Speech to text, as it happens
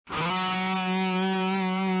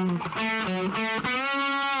Welcome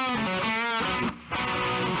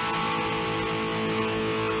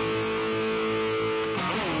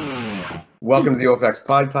to the OFX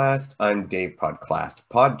Podcast. I'm Dave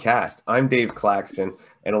Podcast. I'm Dave Claxton,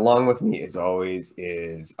 and along with me, as always,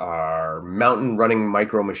 is our mountain running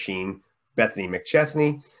micro machine, Bethany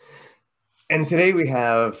McChesney. And today we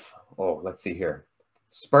have, let's see here,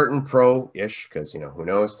 Spartan Pro-ish, because, who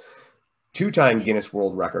knows, two-time Guinness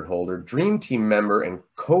World Record holder, Dream Team member, and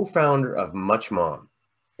co-founder of Much Mom,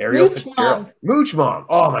 Ariel Fitzgerald. Mooch Mom.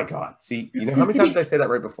 Oh, my God. See, how many times did I say that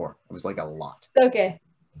right before? It was like a lot. Okay.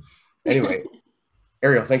 Anyway,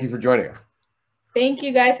 Ariel, thank you for joining us. Thank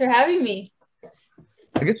you guys for having me.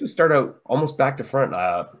 I guess we start out almost back to front.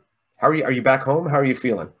 How are you? Are you back home? How are you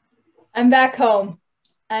feeling? I'm back home.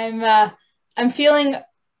 I'm feeling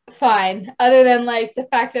fine, other than like the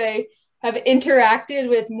fact that I have interacted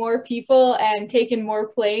with more people and taken more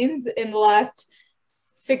planes in the last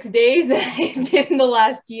 6 days than I did in the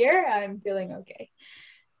last year. I'm feeling okay.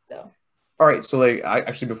 So. All right. So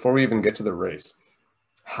before we even get to the race,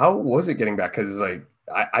 how was it getting back? Because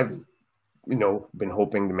I've been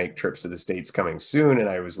hoping to make trips to the States coming soon, and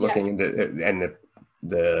I was looking into, and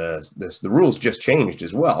the rules just changed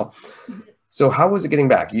as well. So how was it getting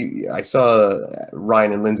back? I saw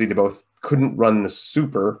Ryan and Lindsay, they both couldn't run the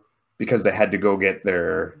Super because they had to go get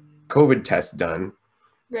their COVID test done.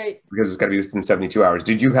 Right. Because it's got to be within 72 hours.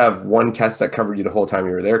 Did you have one test that covered you the whole time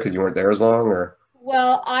you were there because you weren't there as long, or?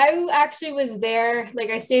 Well, I actually was there,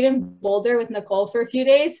 I stayed in Boulder with Nicole for a few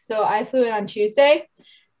days. So I flew in on Tuesday,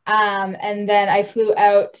 and then I flew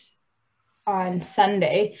out on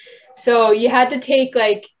Sunday. So you had to take,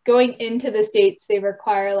 going into the States, they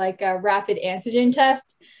require a rapid antigen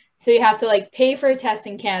test. So you have to pay for a test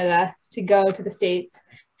in Canada to go to the States.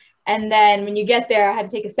 And then when you get there, I had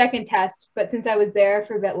to take a second test. But since I was there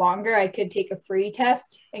for a bit longer, I could take a free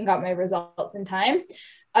test and got my results in time.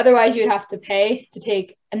 Otherwise, you'd have to pay to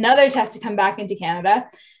take another test to come back into Canada.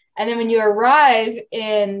 And then when you arrive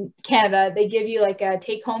in Canada, they give you a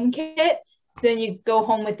take-home kit. So then you go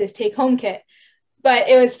home with this take-home kit. But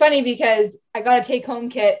it was funny because I got a take-home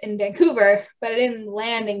kit in Vancouver, but I didn't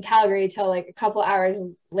land in Calgary till a couple hours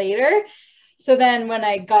later. So then when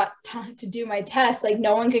I got to do my test,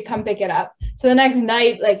 no one could come pick it up. So the next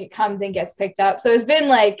night, it comes and gets picked up. So it's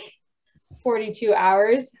been 42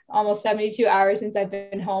 hours, almost 72 hours since I've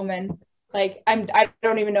been home, and I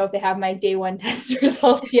don't even know if they have my day one test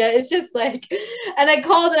results yet. It's just and I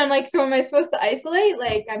called and I'm like, so am I supposed to isolate?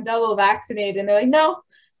 I'm double vaccinated, and they're like, no.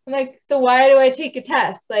 I'm like, so why do I take a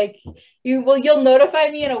test? You'll notify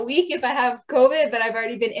me in a week if I have COVID, but I've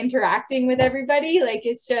already been interacting with everybody.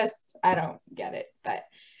 It's just, I don't get it. But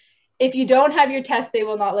if you don't have your test, they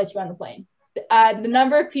will not let you on the plane. The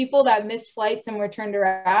number of people that missed flights and were turned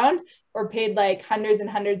around or paid hundreds and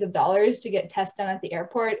hundreds of dollars to get tests done at the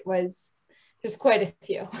airport was just quite a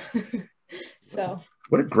few. So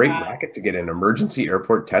what a great racket to get an emergency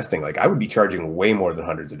airport testing. I would be charging way more than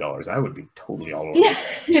hundreds of dollars. I would be totally all over.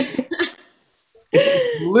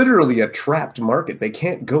 It's literally a trapped market. They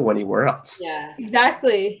can't go anywhere else. Yeah,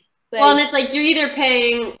 exactly. Well, and it's you're either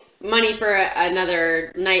paying money for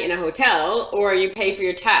another night in a hotel or you pay for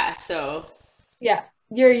your test. So yeah,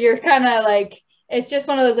 you're kind of it's just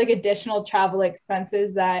one of those additional travel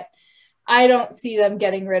expenses that I don't see them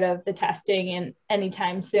getting rid of the testing in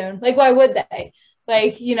anytime soon. Why would they?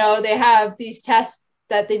 They have these tests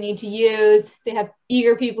that they need to use. They have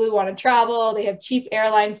eager people who want to travel. They have cheap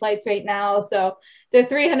airline flights right now. So the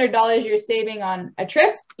 $300 you're saving on a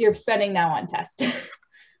trip, you're spending now on test.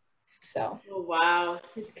 So. Oh, wow.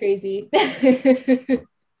 It's crazy.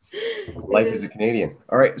 Life as a Canadian.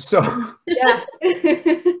 All right. So yeah.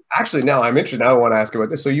 Actually, now I'm interested. Now I want to ask about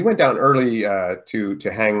this. So you went down early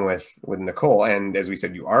to hang with Nicole, and as we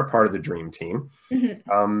said, you are part of the Dream Team.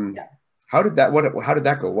 Mm-hmm. Yeah. How did that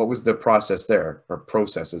go? What was the process there, or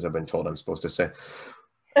processes? I've been told I'm supposed to say.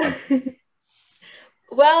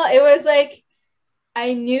 Well, it was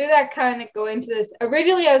I knew that kind of going to this.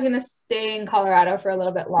 Originally, I was going to stay in Colorado for a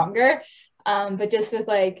little bit longer, but just with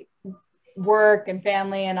work and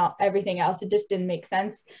family and everything else, it just didn't make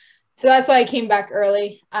sense. So that's why I came back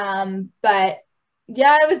early. But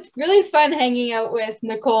yeah, it was really fun hanging out with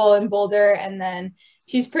Nicole in Boulder, and then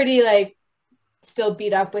she's pretty still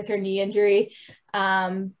beat up with her knee injury.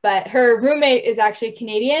 But her roommate is actually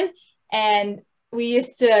Canadian, and we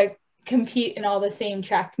used to compete in all the same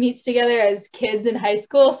track meets together as kids in high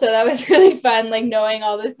school. So that was really fun, knowing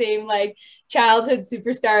all the same childhood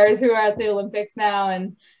superstars who are at the Olympics now.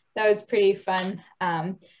 And that was pretty fun.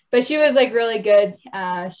 But she was really good.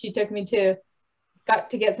 She took me got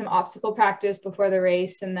to get some obstacle practice before the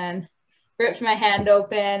race, and then ripped my hand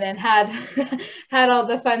open and had had all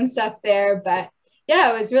the fun stuff there. But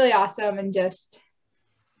yeah, it was really awesome, and just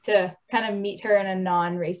to kind of meet her in a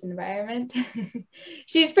non-race environment.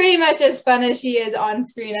 She's pretty much as fun as she is on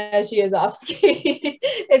screen as she is off screen.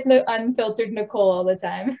 It's no unfiltered Nicole all the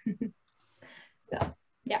time. So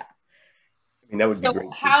yeah. I mean, that would be So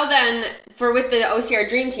great. how then, for with the OCR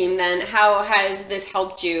Dream Team, then how has this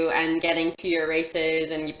helped you and getting to your races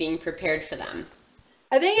and being prepared for them?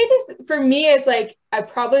 I think it just, for me, it's like I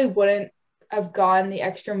probably wouldn't have gone the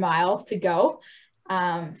extra mile to go.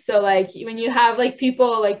 So like when you have like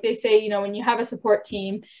people, like they say, you know, when you have a support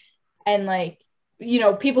team and like, you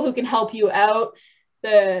know, people who can help you out,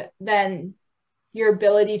 then your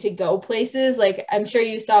ability to go places, like I'm sure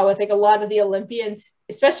you saw with like a lot of the Olympians,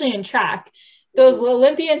 especially in track, those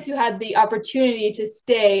Olympians who had the opportunity to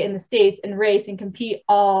stay in the States and race and compete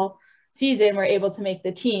all season were able to make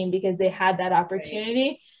the team because they had that opportunity.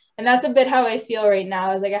 Right. And that's a bit how I feel right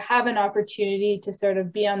now, is like I have an opportunity to sort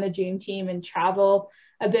of be on the dream team and travel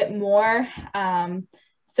a bit more.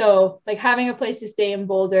 So like having a place to stay in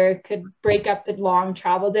Boulder could break up the long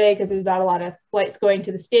travel day because there's not a lot of flights going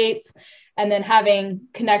to the States. And then having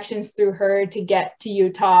connections through her to get to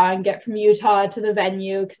Utah and get from Utah to the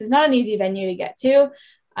venue, because it's not an easy venue to get to.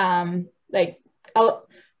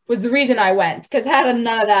 Was the reason I went, because had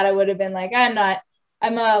none of that, I would have been like,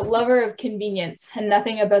 I'm a lover of convenience, and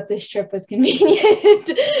nothing about this trip was convenient.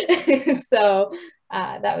 So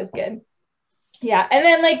that was good. Yeah. And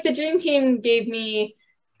then like the dream team gave me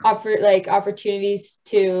opportunities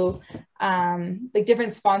to like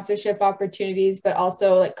different sponsorship opportunities, but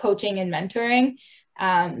also like coaching and mentoring.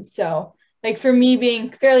 So like for me being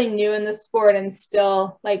fairly new in the sport and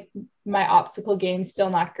still like my obstacle game still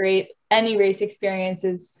not great, any race experience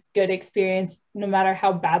is good experience no matter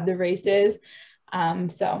how bad the race is.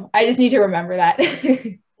 So I just need to remember that.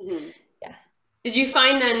 Mm-hmm. Yeah. Did you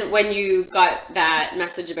find then when you got that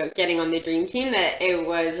message about getting on the dream team that it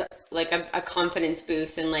was like a confidence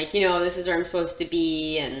boost and like, you know, this is where I'm supposed to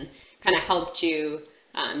be, and kind of helped you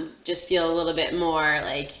just feel a little bit more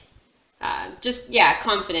like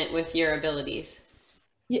confident with your abilities?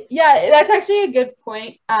 Yeah, that's actually a good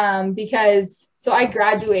point, because so I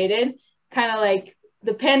graduated kind of like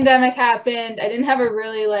the pandemic happened. I didn't have a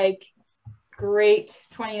really like great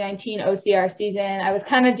 2019 OCR season. I was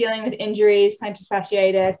kind of dealing with injuries, plantar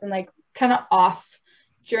fasciitis, and like kind of off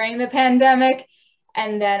during the pandemic.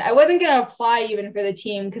 And then I wasn't going to apply even for the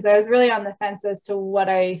team because I was really on the fence as to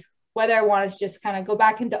whether I wanted to just kind of go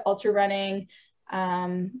back into ultra running,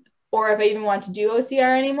 or if I even want to do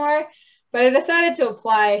OCR anymore. But I decided to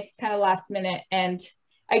apply kind of last minute, and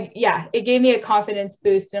it gave me a confidence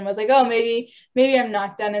boost and was like, oh, maybe I'm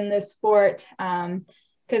not done in this sport.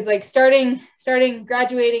 Because like starting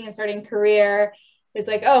graduating and starting career is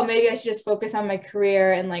like, oh, maybe I should just focus on my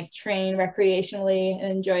career and like train recreationally and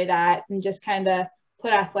enjoy that and just kind of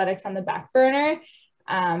put athletics on the back burner.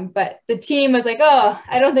 But the team was like, oh,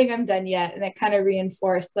 I don't think I'm done yet. And it kind of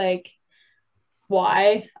reinforced like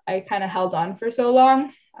why I kind of held on for so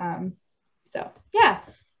long. So yeah.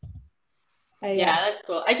 That's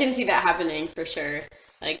cool. I can see that happening for sure.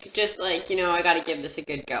 Like, just like, you know, I got to give this a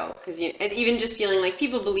good go. Because even just feeling like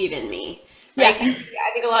people believe in me. Like, yeah.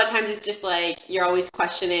 I think a lot of times it's just like you're always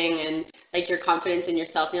questioning and like your confidence in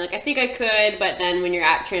yourself. And you're like, I think I could. But then when you're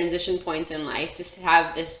at transition points in life, just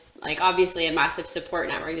have this, like, obviously a massive support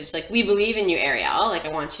network. It's just like, we believe in you, Ariel. Like, I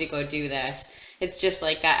want you to go do this. It's just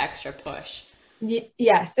like that extra push.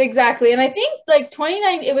 Yes, exactly. And I think like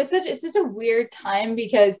 29, it's such a weird time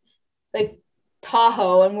because like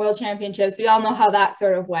Tahoe and World Championships, we all know how that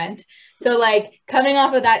sort of went. So like coming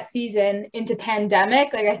off of that season into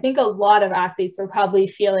pandemic, like I think a lot of athletes were probably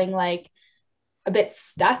feeling like a bit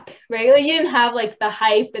stuck, right? Like you didn't have like the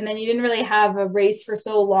hype, and then you didn't really have a race for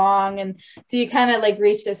so long. And so you kind of like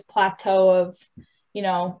reached this plateau of, you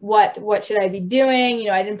know, what should I be doing? You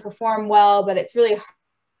know, I didn't perform well, but it's really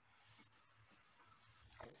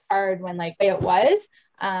hard when like it was.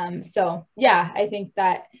 So yeah, I think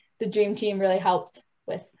that the dream team really helped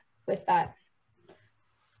with that.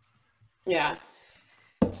 Yeah.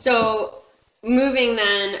 So moving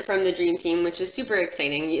then from the dream team, which is super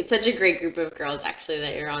exciting. It's such a great group of girls actually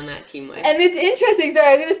that you're on that team with. And it's interesting.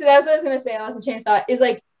 Sorry, that's what I was gonna say. I lost the train of thought. Is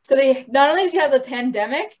like, so they not only did you have the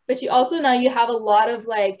pandemic, but you also now you have a lot of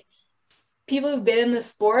like people who've been in the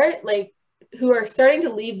sport, like who are starting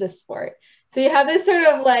to leave the sport. So you have this sort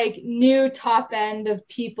of like new top end of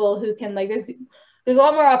people who can like there's a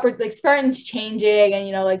lot more like Spartan's changing, and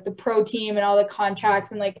you know, like the pro team and all the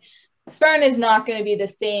contracts, and like Spartan is not going to be the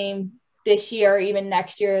same this year or even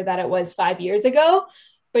next year that it was 5 years ago,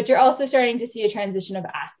 but you're also starting to see a transition of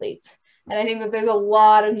athletes. And I think that there's a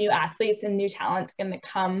lot of new athletes and new talent going to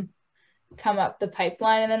come up the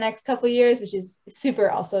pipeline in the next couple of years, which is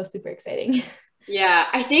super exciting. Yeah,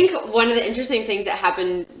 I think one of the interesting things that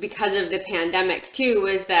happened because of the pandemic too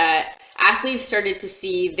was that athletes started to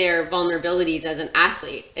see their vulnerabilities as an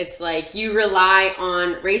athlete. It's like you rely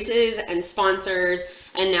on races and sponsors,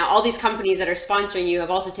 and now all these companies that are sponsoring you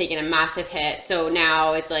have also taken a massive hit. So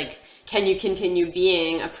now it's like, can you continue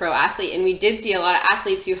being a pro athlete? And we did see a lot of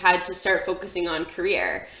athletes who had to start focusing on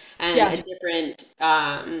career and a different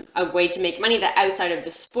a way to make money that outside of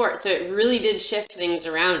the sport. So it really did shift things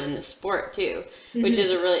around in the sport too, which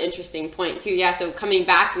is a really interesting point too. Yeah, so coming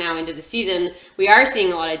back now into the season, we are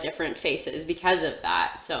seeing a lot of different faces because of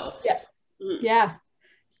that. So yeah.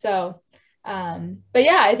 So, but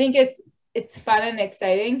yeah, I think it's fun and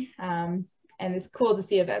exciting, and it's cool to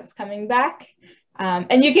see events coming back.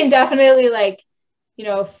 And you can definitely like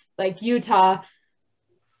Utah,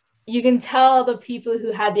 you can tell the people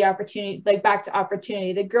who had the opportunity, like back to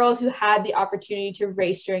opportunity, the girls who had the opportunity to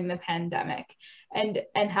race during the pandemic and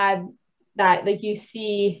had that, like you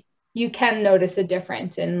can notice a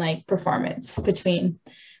difference in like performance between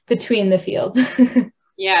the field.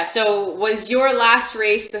 Yeah. So was your last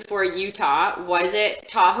race before Utah, was it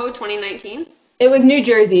Tahoe 2019? It was New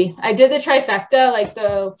Jersey. I did the trifecta like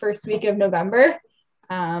the first week of November.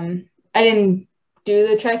 I didn't do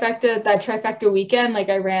the trifecta weekend. Like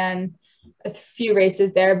I ran a few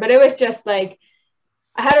races there, but it was just like,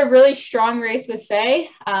 I had a really strong race with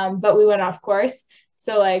Faye, but we went off course.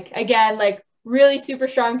 So like, again, like really super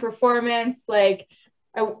strong performance. Like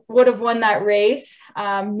I would have won that race,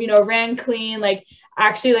 ran clean, like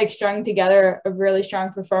actually like strung together a really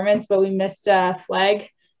strong performance, but we missed a flag.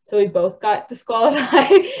 So we both got disqualified. Wow.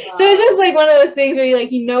 So it's just like one of those things where you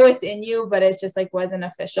it's in you, but it's just like wasn't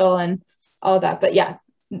official and all that. But yeah,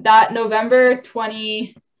 that November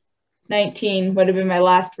 2019 would have been my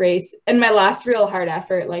last race and my last real hard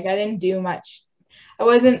effort. Like I didn't do much. I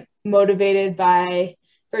wasn't motivated by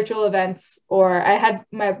virtual events, or I had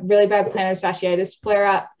my really bad plantar fasciitis flare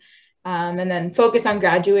up, and then focus on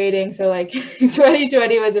graduating. So like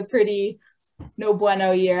 2020 was a pretty no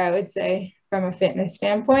bueno year, I would say, from a fitness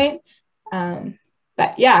standpoint.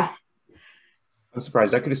 But yeah. I'm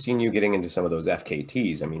surprised. I could have seen you getting into some of those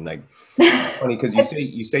FKTs. I mean, like, funny because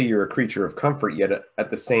you say you're a creature of comfort, yet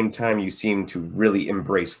at the same time you seem to really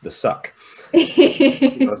embrace the suck.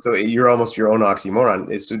 So you're almost your own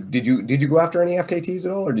oxymoron. So did you go after any FKTs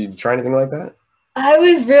at all, or did you try anything like that? I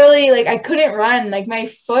was really like, I couldn't run. Like my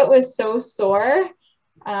foot was so sore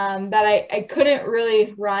that I couldn't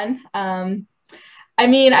really run. I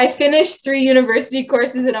mean, I finished 3 university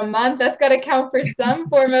courses in a month. That's got to count for some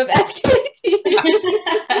form of FKT.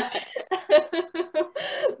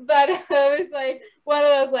 But I was like, one of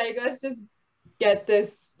those, like, let's just get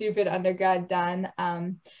this stupid undergrad done.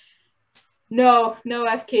 No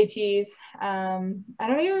FKTs. I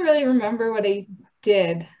don't even really remember what I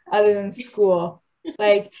did other than school.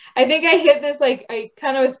 Like, I think I hit this, like, I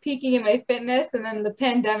kind of was peaking in my fitness, and then the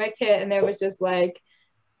pandemic hit, and it was just like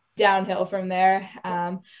downhill from there.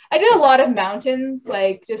 I did a lot of mountains,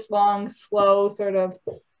 like just long, slow sort of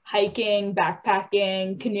hiking,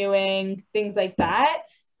 backpacking, canoeing, things like that.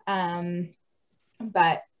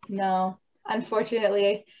 But no,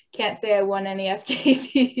 unfortunately, can't say I won any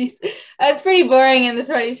FKTs. I was pretty boring in the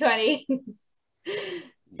 2020.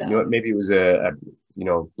 So. You know what? Maybe it was a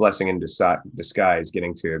blessing in disguise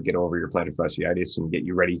getting to get over your plantar fasciitis and get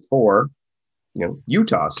you ready for,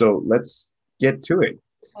 Utah. So let's get to it.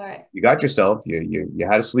 All right. You got yourself, you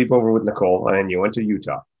had a sleepover with Nicole and you went to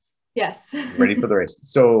Utah. Yes. Ready for the race.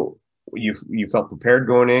 So you felt prepared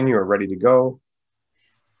going in, you were ready to go.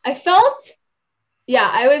 I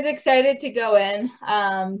was excited to go in.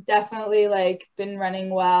 Definitely like been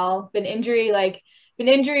running well, been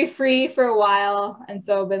injury free for a while. And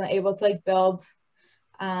so been able to like build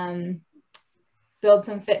some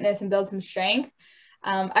fitness and build some strength.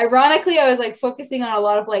 Ironically, I was like focusing on a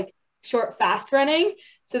lot of like short, fast running.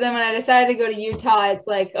 So then when I decided to go to Utah, it's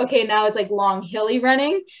like, okay, now it's like long, hilly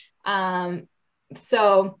running.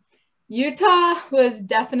 So Utah was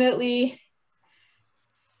definitely,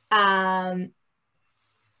 I'm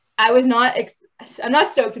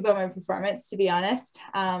not stoked about my performance, to be honest.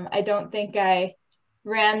 I don't think I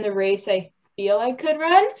ran the race I feel I could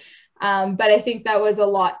run. But I think that was a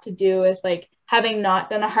lot to do with like having not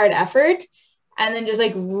done a hard effort and then just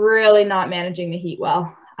like really not managing the heat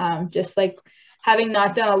well. Just like having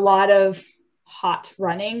not done a lot of hot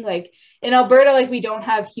running. Like in Alberta, like we don't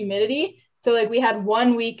have humidity. So like we had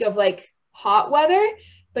 1 week of like hot weather,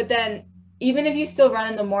 but then even if you still run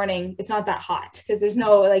in the morning, it's not that hot because there's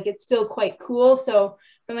no, like, it's still quite cool. So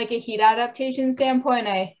from like a heat adaptation standpoint,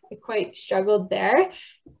 I quite struggled there.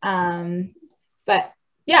 But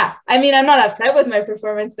yeah, I mean, I'm not upset with my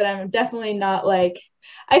performance, but I'm definitely not like,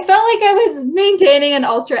 I felt like I was maintaining an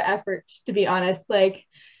ultra effort, to be honest, like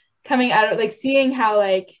coming out of like seeing how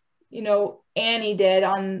like, you know, Annie did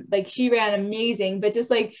on like, she ran amazing, but just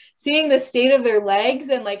like seeing the state of their legs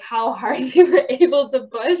and like how hard they were able to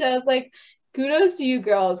push, I was like, kudos to you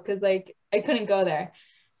girls, because like I couldn't go there,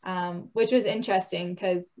 which was interesting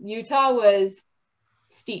because Utah was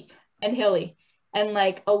steep and hilly and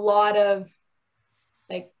like a lot of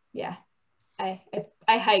like, yeah, I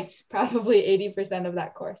hiked probably 80% of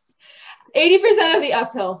that course, 80% of the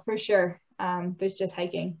uphill for sure, was just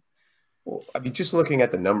hiking. Well, I mean, just looking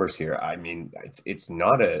at the numbers here, I mean, it's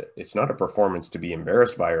not a performance to be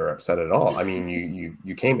embarrassed by or upset at all. I mean,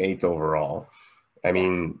 you came 8th overall. I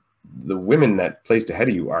mean, the women that placed ahead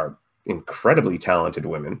of you are incredibly talented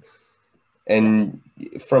women. And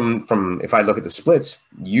from if I look at the splits,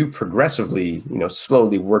 you progressively, you know,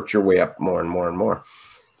 slowly worked your way up more and more and more.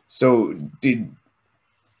 So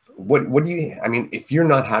what do you, I mean, if you're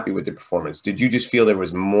not happy with the performance, did you just feel there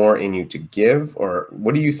was more in you to give, or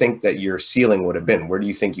what do you think that your ceiling would have been? Where do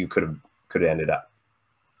you think you could have ended up?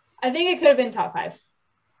 I think it could have been top 5.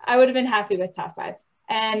 I would have been happy with top 5.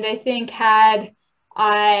 And I think had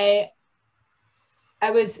I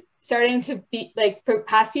was starting to be like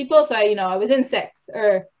pass people. So I was in 6th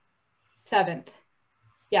or 7th.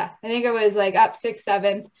 Yeah. I think I was like up 6th,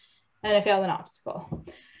 7th, and I failed an obstacle.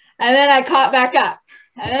 And then I caught back up.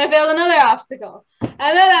 And then I failed another obstacle. And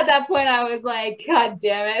then at that point I was like, God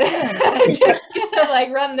damn it. I'm just gonna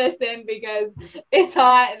like run this in because it's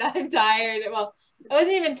hot and I'm tired. Well, I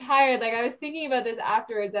wasn't even tired. Like I was thinking about this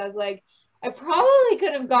afterwards. I was like, I probably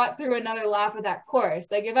could have got through another lap of that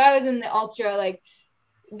course. Like if I was in the ultra like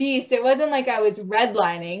beast, it wasn't like I was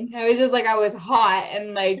redlining. It was just like I was hot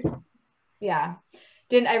and like, yeah.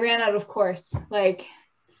 I ran out of course. Like,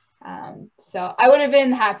 so I would have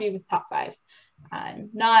been happy with top 5. I'm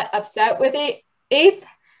not upset with 8th.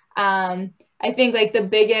 I think like the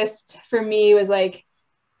biggest for me was like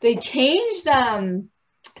they changed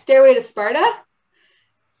Stairway to Sparta,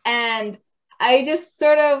 and I just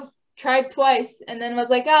sort of tried twice and then was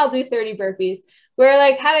like, oh, I'll do 30 burpees. Where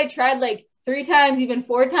like had I tried like 3 times, even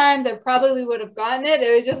 4 times, I probably would have gotten it.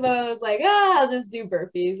 It was just when I was like, I'll just do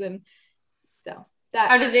burpees. And so that.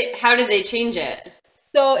 How did they change it?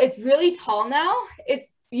 So it's really tall now.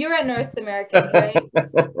 You're at North Americans, right?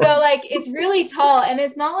 So like it's really tall and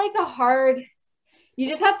it's not like a hard, you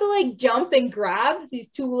just have to like jump and grab these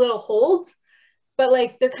 2 little holds, but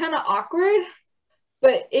like they're kind of awkward.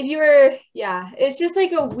 But if you were, it's just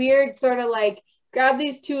like a weird sort of like grab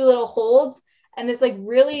these 2 little holds and it's like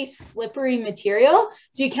really slippery material.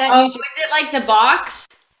 So you can't use is it like the box?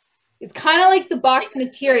 It's kind of like the box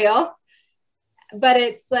material, but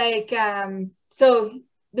it's like, so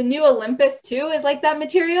the new Olympus too is like that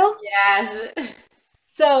material. Yes.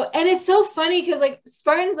 So, and it's so funny because like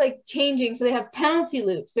Spartan's like changing. So they have penalty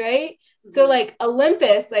loops, right? Mm-hmm. So like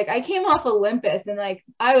Olympus, like I came off Olympus and like,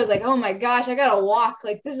 I was like, oh my gosh, I got to walk.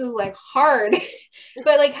 Like, this is like hard.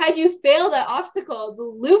 But like, had you failed that obstacle, the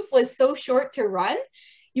loop was so short to run.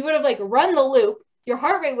 You would have like run the loop. Your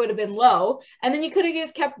heart rate would have been low. And then you could have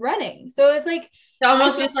just kept running. So it's like. It's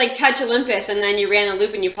almost just like touch Olympus and then you ran the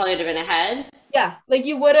loop and you probably would have been ahead. Yeah, like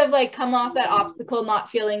you would have like come off that obstacle not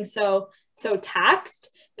feeling so taxed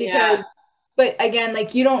because, but again,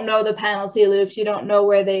 like you don't know the penalty loops, you don't know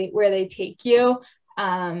where they take you.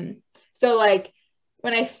 So like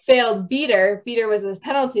when I failed beater was a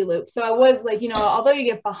penalty loop. So I was like, although you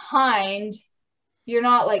get behind, you're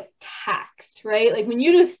not like taxed, right? Like when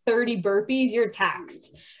you do 30 burpees, you're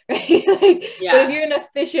taxed, right? But if you're an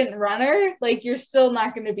efficient runner, like you're still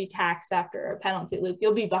not going to be taxed after a penalty loop.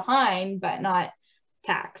 You'll be behind, but not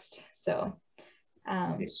taxed. So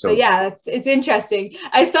but yeah, it's interesting.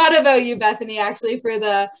 I thought about you, Bethany, actually, for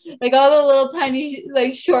the like all the little tiny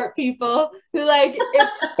like short people who like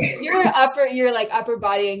if you're like upper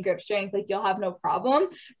body and grip strength, like you'll have no problem.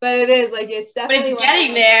 But it is like it's definitely but it's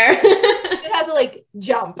getting there. You have to like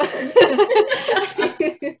jump.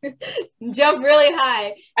 Jump really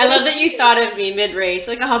high. I love that you thought of me mid-race.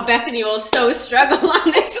 Like, oh, Bethany will so struggle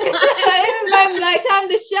on this one. It's my time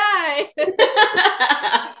to shine.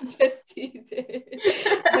 Just teasing.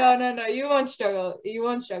 No. You won't struggle. You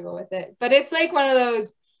won't struggle with it. But it's like one of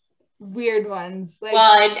those weird ones. Like,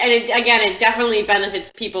 well, it definitely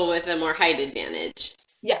benefits people with a more height advantage.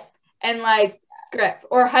 Yeah. And like grip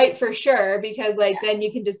or height for sure, because like then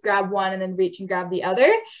you can just grab one and then reach and grab the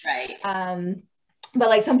other. Right. But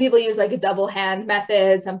like some people use like a double hand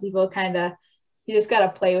method. Some people you just got to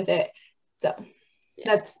play with it. So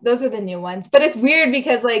Those are the new ones. But it's weird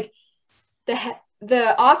because like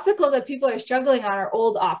the obstacles that people are struggling on are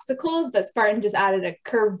old obstacles, but Spartan just added a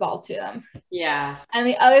curveball to them. Yeah. And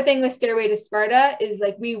the other thing with Stairway to Sparta is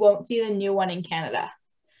like we won't see the new one in Canada.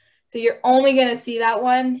 So you're only going to see that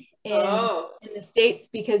one in the States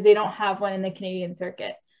because they don't have one in the Canadian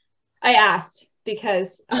circuit. I asked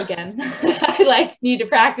because, again, I like need to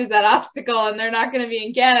practice that obstacle and they're not going to be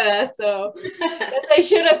in Canada. So I guess I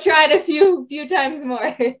should have tried a few times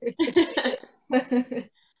more.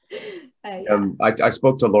 I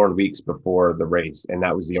spoke to Lauren Weeks before the race, and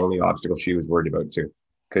that was the only obstacle she was worried about too,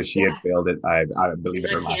 because she had failed it. I believe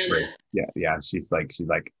in her last race. Yeah. She's like,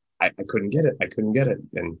 I couldn't get it,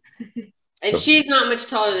 and so, she's not much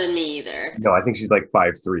taller than me either. No, I think she's like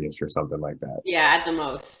 5'3" or something like that. Yeah, at the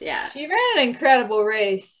most. Yeah. She ran an incredible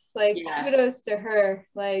race. Like kudos to her.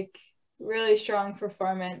 Like really strong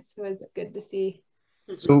performance. It was good to see.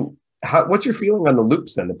 So what's your feeling on the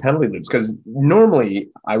loops then, the penalty loops? Because normally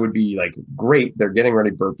I would be like, great, they're getting ready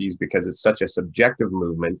burpees because it's such a subjective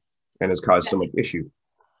movement and has caused so much issue.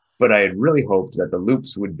 But I had really hoped that the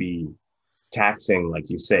loops would be taxing, like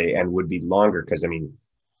you say, and would be longer. Because I mean,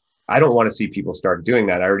 I don't want to see people start doing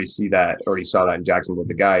that. I already saw that in Jacksonville with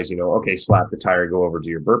the guys, okay, slap the tire, go over to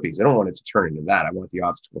your burpees. I don't want it to turn into that. I want the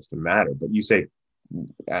obstacles to matter. But you say,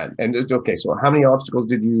 and it's okay. So how many obstacles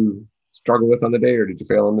did you struggle with on the day, or did you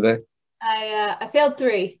fail on the day? I failed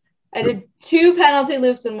 3. I did 2 penalty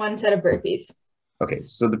loops and 1 set of burpees. Okay,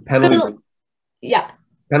 so the penalty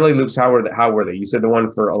loops, how were they? You said the one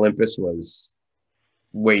for Olympus was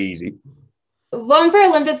way easy. One for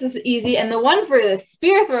Olympus is easy, and the one for the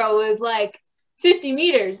spear throw was like 50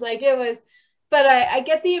 meters. Like it was, but I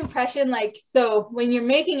get the impression like, so when you're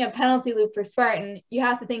making a penalty loop for Spartan, you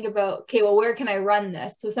have to think about, okay, well, where can I run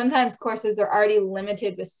this? So sometimes courses are already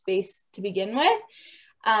limited with space to begin with.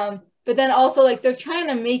 But then also like they're trying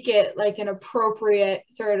to make it like an appropriate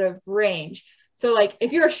sort of range. So like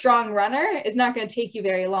if you're a strong runner, it's not going to take you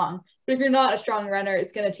very long. But if you're not a strong runner,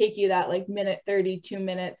 it's going to take you that like minute 32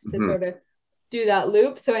 minutes to sort of do that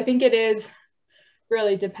loop. So I think it is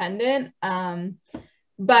really dependent.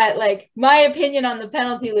 But like my opinion on the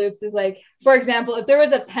penalty loops is like, for example, if there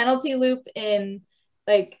was a penalty loop in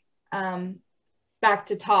like back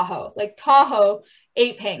to Tahoe, like Tahoe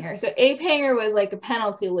ape hanger. So ape hanger was like a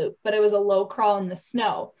penalty loop, but it was a low crawl in the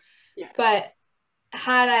snow. Yeah. But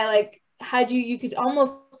you could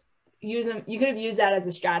almost use them. You could have used that as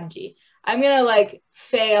a strategy. I'm going to like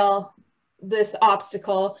fail this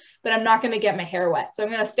obstacle, but I'm not going to get my hair wet. So I'm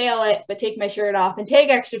going to fail it, but take my shirt off and take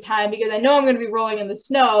extra time because I know I'm going to be rolling in the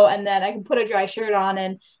snow, and then I can put a dry shirt on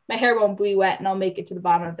and my hair won't be wet and I'll make it to the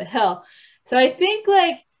bottom of the hill. So I think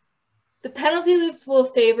like the penalty loops will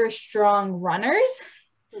favor strong runners,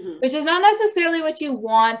 which is not necessarily what you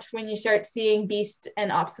want when you start seeing beast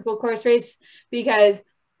and obstacle course race, because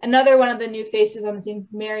another one of the new faces on the team,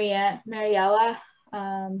 Mariella,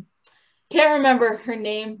 can't remember her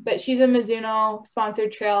name, but she's a Mizuno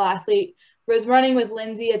sponsored trail athlete, was running with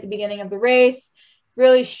Lindsay at the beginning of the race,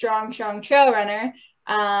 really strong trail runner.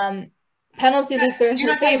 Penalty loops are in You're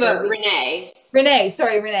not talking about Renee. Renee.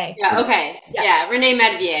 Yeah, okay. Yeah, Renee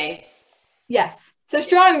Medivier. Yes. So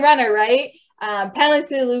strong runner, right?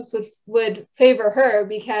 Penalty loops would favor her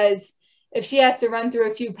because if she has to run through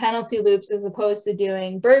a few penalty loops as opposed to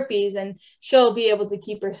doing burpees, and she'll be able to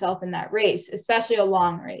keep herself in that race, especially a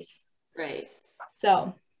long race. Right.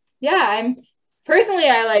 So, yeah, I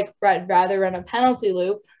rather run a penalty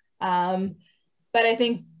loop, but I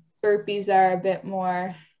think burpees are a bit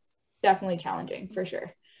more definitely challenging for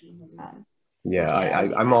sure.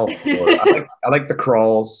 I'm all for it. I like the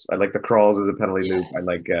crawls. I like the crawls as a penalty loop. I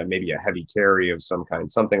like maybe a heavy carry of some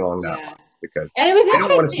kind, something along that line, because and it was I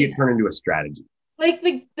don't want to see it turn into a strategy. Like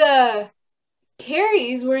the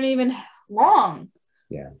carries weren't even long.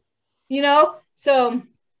 Yeah. So,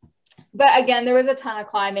 but again, there was a ton of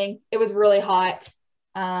climbing. It was really hot.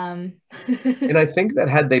 And I think that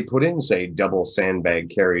had they put in, say, double sandbag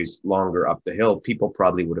carries longer up the hill, people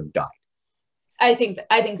probably would have died. I think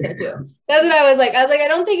so too. That's what I was like, I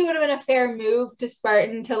don't think it would have been a fair move to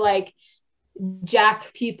Spartan to like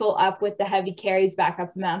jack people up with the heavy carries back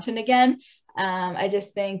up the mountain again. I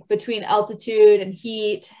just think between altitude and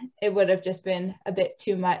heat, it would have just been a bit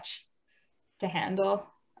too much to handle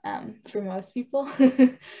for most people.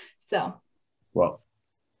 So, well,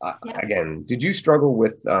 again, did you struggle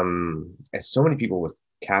with, as so many people with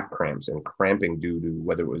calf cramps and cramping due to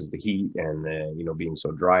whether it was the heat and being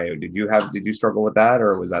so dry? Did you struggle with that,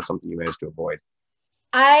 or was that something you managed to avoid?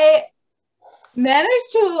 I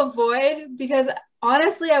managed to avoid because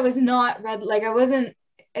honestly, I was not ready. Like I wasn't.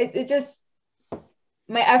 It just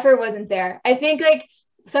my effort wasn't there. I think like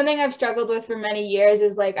something I've struggled with for many years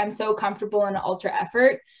is like I'm so comfortable in ultra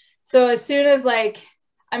effort. So as soon as like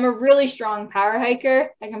I'm a really strong power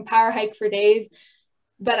hiker, I can power hike for days,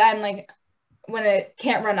 but I'm like when it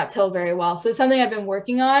can't run uphill very well. So it's something I've been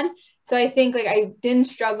working on. So I think like I didn't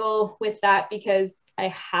struggle with that because I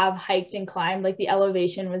have hiked and climbed, like the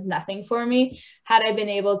elevation was nothing for me. Had I been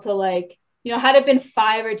able to like, you know, had it been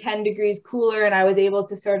 5 or 10 degrees cooler and I was able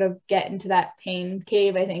to sort of get into that pain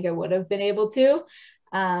cave, I think I would have been able to.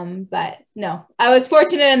 But no, I was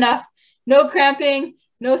fortunate enough, no cramping,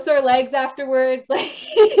 no sore legs afterwards, like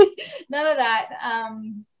none of that,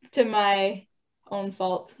 to my own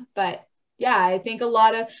fault. But yeah, I think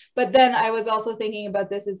but then I was also thinking about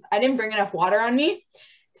this is I didn't bring enough water on me.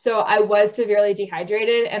 So I was severely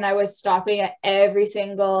dehydrated and I was stopping at I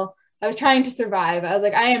was trying to survive. I was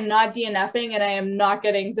like, I am not DNFing and I am not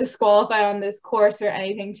getting disqualified on this course or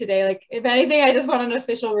anything today. Like if anything, I just want an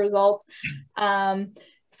official result.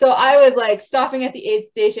 So I was like stopping at the aid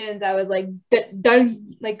stations. I was like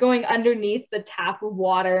done, like going underneath the tap of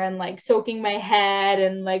water and like soaking my head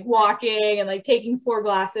and like walking and like taking 4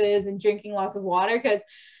 glasses and drinking lots of water. Cause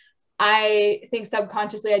I think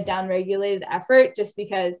subconsciously I downregulated effort just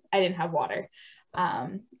because I didn't have water.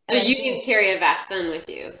 So you didn't carry a vest then with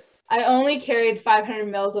you? I only carried 500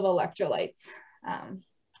 mils of electrolytes.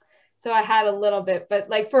 So I had a little bit, but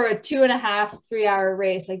like for a 2.5, 3 hour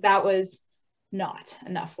race, like that was not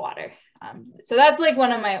enough water. So that's like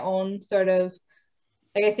one of my own sort of,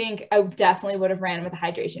 like, I think I definitely would have ran with a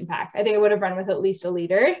hydration pack. I think I would have run with at least a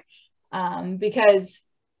liter because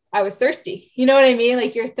I was thirsty. You know what I mean?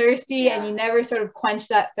 Like you're thirsty and you never sort of quench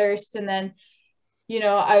that thirst. And then, you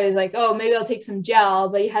know, I was like, oh, maybe I'll take some gel,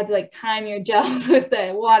 but you had to like time your gels with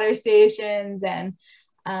the water stations. And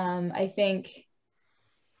I think,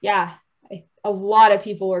 yeah, a lot of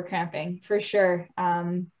people were cramping for sure.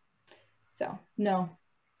 So no,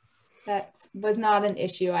 that was not an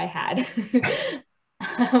issue I had.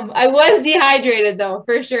 I was dehydrated though,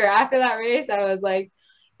 for sure. After that race, I was like,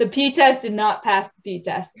 the P test did not pass the P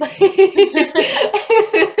test.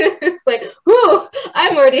 It's like, whoo,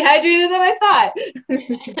 I'm more dehydrated than I thought.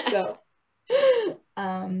 So,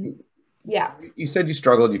 yeah. You said you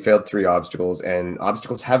struggled, you failed 3 obstacles, and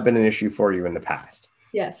obstacles have been an issue for you in the past.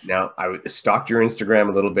 Yes. Now, I stalked your Instagram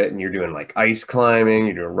a little bit, and you're doing like ice climbing,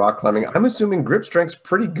 you're doing rock climbing. I'm assuming grip strength's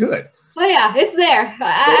pretty good. Oh yeah, it's there.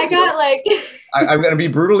 I got like. I'm going to be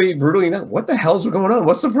brutally not. What the hell's going on?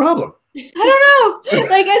 What's the problem? I don't know.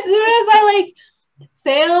 Like as soon as I like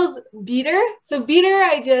failed beater, so beater,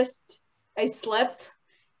 I slipped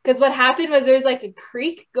because what happened was there's like a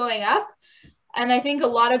creek going up, and I think a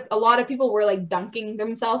lot of people were like dunking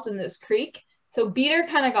themselves in this creek. So beater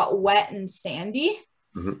kind of got wet and sandy.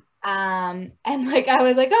 Mm-hmm. And like I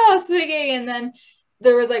was like, oh, swinging, and then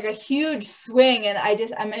there was like a huge swing, and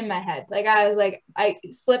I'm in my head. Like I was like, I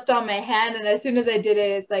slipped on my hand, and as soon as I did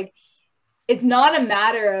it, it's like, it's not a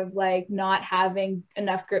matter of like not having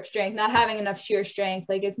enough grip strength, not having enough shear strength.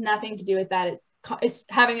 Like it's nothing to do with that. It's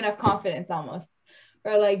having enough confidence almost,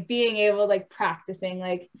 or like being able, like practicing.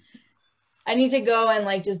 Like I need to go and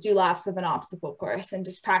like just do laps of an obstacle course and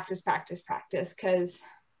just practice. Cause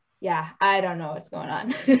yeah, I don't know what's going on.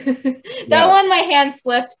 That one, my hand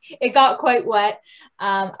slipped. It got quite wet.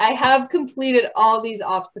 I have completed all these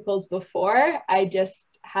obstacles before. I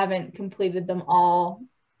just haven't completed them all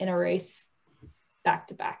in a race back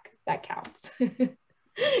to back. That counts. It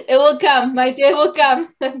will come. My day will come.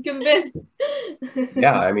 I'm convinced.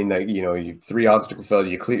 Yeah, I mean, like, you know, you 3 obstacle failed.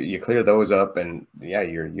 You clear those up, and yeah,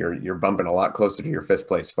 you're bumping a lot closer to your 5th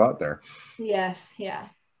place spot there. Yes. Yeah.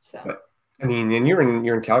 So. But, I mean, and you're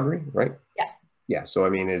in Calgary, right? Yeah. Yeah. So I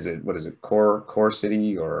mean, what is it? Core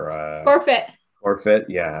City or Corfit? Corfit.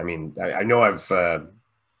 Yeah. I mean, I know I've done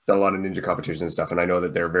a lot of ninja competitions and stuff, and I know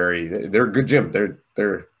that they're a good gym.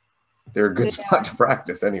 They're a good spot to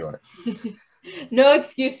practice anyway. No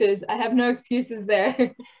excuses. I have no excuses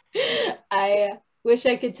there. I wish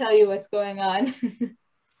I could tell you what's going on.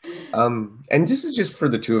 And this is just for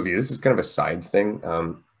the 2 of you. This is kind of a side thing.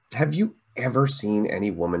 Have you ever seen any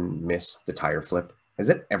woman miss the tire flip? Has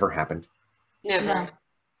it ever happened? Never. No.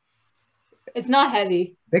 It's not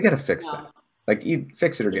heavy. They got to fix that. Like, you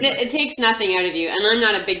fix it or get it takes nothing out of you. And I'm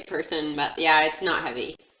not a big person, but yeah, it's not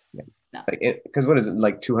heavy. Yeah. No. Because what is it,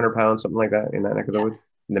 like 200 pounds, something like that in that neck of the woods?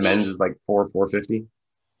 And the men's is like 450.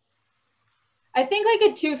 I think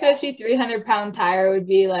like a 250, 300 pound tire would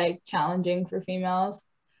be like challenging for females.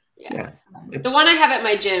 Yeah. The one I have at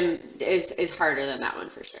my gym is harder than that one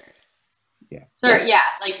for sure. Yeah. Sorry, yeah,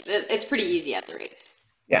 like it's pretty easy at the race.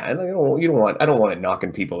 Yeah, I don't want it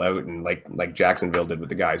knocking people out and like Jacksonville did with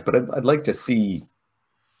the guys, but I'd like to see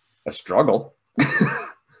a struggle.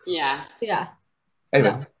 Yeah. Yeah.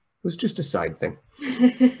 Anyway, No. it was just a side thing.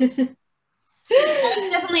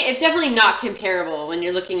 It's definitely not comparable when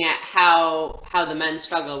you're looking at how the men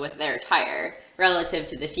struggle with their tire relative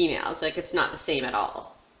to the females. Like it's not the same at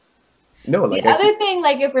all. No, like The other thing,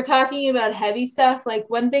 like if we're talking about heavy stuff, like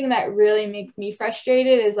one thing that really makes me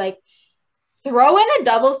frustrated is like throw in a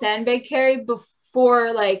double sandbag carry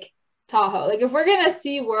before like Tahoe. Like if we're gonna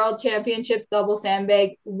see World Championship double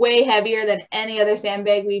sandbag way heavier than any other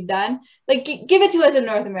sandbag we've done, like give it to us in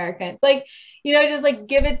North America. It's like, you know, just like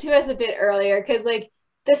give it to us a bit earlier, because like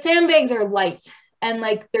the sandbags are light and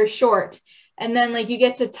like they're short, and then like you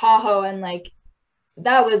get to Tahoe and like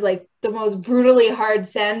that was like the most brutally hard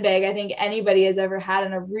sandbag I think anybody has ever had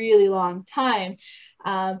in a really long time.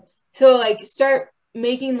 So like start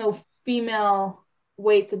making the female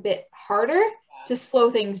weights a bit harder to slow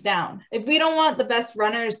things down. If we don't want the best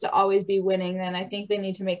runners to always be winning, then I think they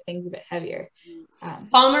need to make things a bit heavier.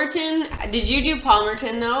 Palmerton, did you do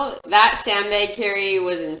Palmerton though? That sandbag carry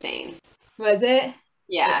was insane. Was it?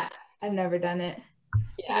 Yeah. I've never done it.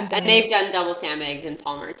 Yeah, and they've done double sandbags in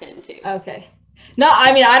Palmerton too. Okay. No,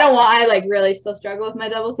 I mean, I like really still struggle with my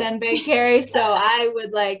double sandbag carry. So I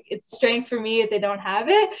would like, it's strength for me if they don't have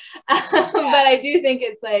it. But I do think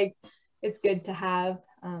it's like, it's good to have.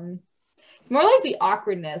 It's more like the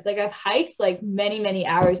awkwardness. Like I've hiked like many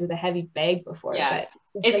hours with a heavy bag before. Yeah.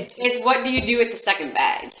 But it's what do you do with the second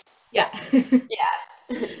bag? Yeah.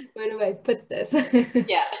 Yeah. Where do I put this?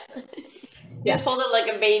 Yeah. Just hold it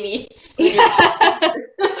like a baby. Yeah.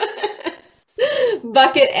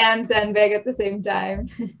 Bucket and sandbag at the same time.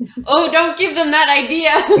 Oh, don't give them that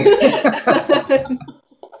idea.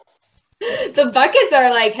 The buckets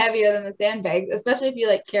are like heavier than the sandbags, especially if you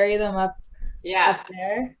like carry them up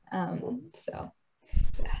there. So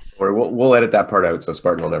yes. Or we'll edit that part out so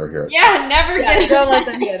Spartan will never hear it. Yeah, never don't let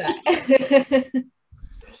them hear that.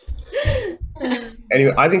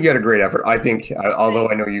 Anyway, I think you had a great effort. I think, although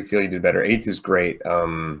I know you feel you did better, 8th is great.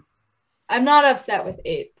 I'm not upset with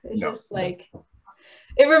 8th. It's just like,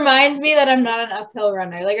 it reminds me that I'm not an uphill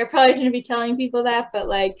runner. Like I probably shouldn't be telling people that, but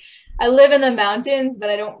like I live in the mountains, but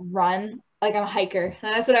I don't run. Like I'm a hiker.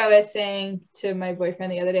 And that's what I was saying to my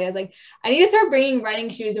boyfriend the other day. I was like, I need to start bringing running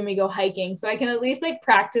shoes when we go hiking, so I can at least like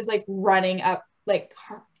practice like running up like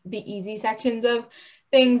the easy sections of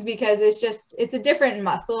things, because it's a different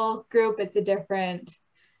muscle group. It's a different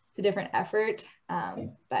effort.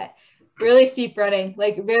 But really steep running,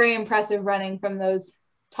 like very impressive running from those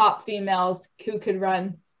top females who could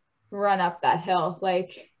run up that hill.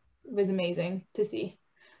 Like it was amazing to see.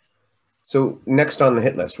 So next on the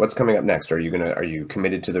hit list, what's coming up next? Are you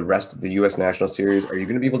committed to the rest of the U.S. National Series? Are you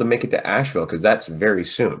going to be able to make it to Asheville? Because that's very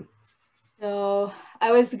soon. So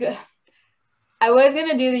I was going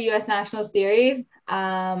to do the U.S. National Series.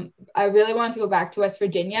 I really want to go back to West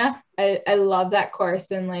Virginia. I love that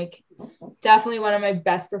course, and like definitely one of my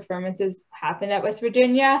best performances happened at West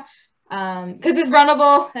Virginia, because it's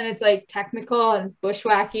runnable and it's like technical and it's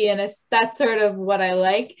bushwhacky, and that's sort of what I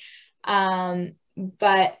like.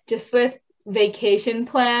 But just with vacation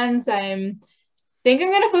plans, I think I'm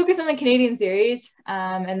going to focus on the Canadian Series,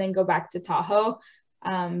 and then go back to Tahoe,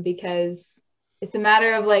 because it's a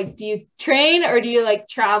matter of like, do you train or do you like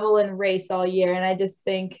travel and race all year? And I just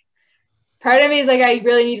think part of me is like, I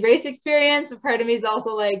really need race experience, but part of me is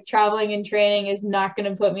also like traveling and training is not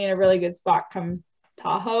going to put me in a really good spot come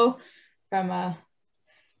Tahoe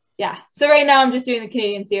So right now I'm just doing the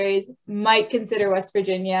Canadian Series, might consider West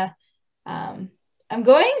Virginia. I'm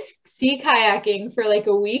going sea kayaking for like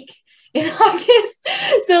a week in August.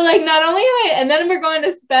 So like not only and then we're going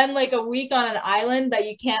to spend like a week on an island that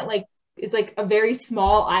you can't like, it's like a very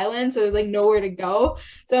small island, so there's like nowhere to go.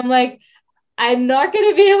 So I'm like, I'm not going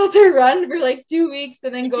to be able to run for like 2 weeks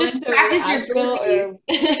and then go just into practice your burpees.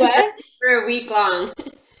 What? For a week long.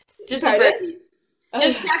 Just Pardon? the burpees.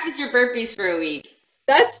 Just practice your burpees for a week.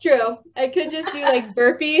 That's true. I could just do like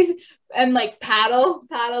burpees and like paddle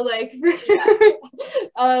like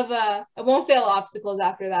I won't fail obstacles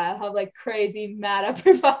after that. I'll have like crazy mad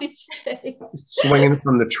upper body strength. Swinging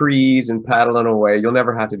from the trees and paddling away. You'll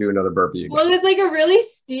never have to do another burpee again. Well, it's like a really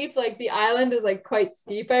steep, like the island is like quite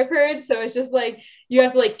steep, I've heard. So it's just like you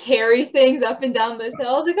have to like carry things up and down this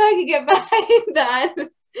hill. I was like, I could get behind that.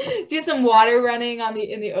 Do some water running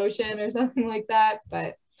in the ocean or something like that.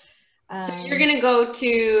 But so you're gonna go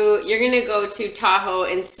to Tahoe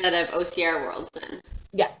instead of OCR Worlds then?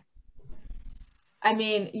 Yeah. I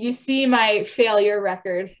mean, you see my failure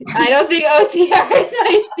record. I don't think OCR is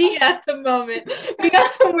my seat at the moment. We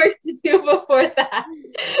got some work to do before that.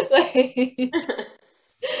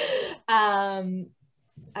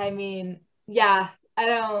 I mean, yeah, I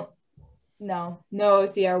don't no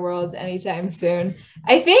OCR Worlds anytime soon.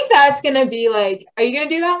 I think that's gonna be like, are you gonna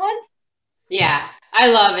do that one? Yeah,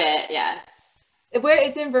 I love it. Yeah. Where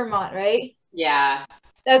it's in Vermont, right? Yeah.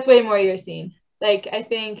 That's way more your scene. Like I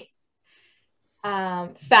think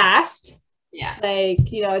fast. Yeah.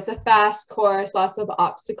 Like, you know, it's a fast course, lots of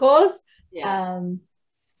obstacles. Yeah.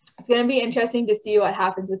 It's gonna be interesting to see what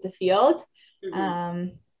happens with the field.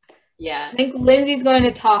 Yeah. I think Lindsay's going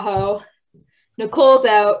to Tahoe. Nicole's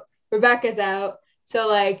out. Rebecca's out. So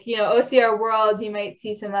like, you know, OCR Worlds, you might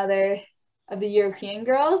see some other of the European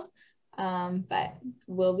girls. But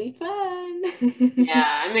will be fun.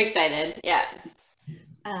 Yeah, I'm excited. Yeah.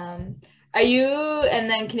 Are you, and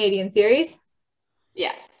then Canadian Series?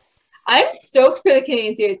 Yeah. I'm stoked for the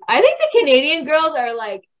Canadian Series. I think the Canadian girls are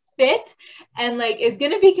like fit and like it's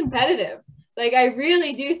going to be competitive. Like I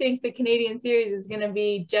really do think the Canadian Series is going to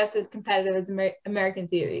be just as competitive as American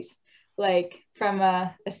Series, like from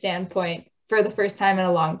a standpoint for the first time in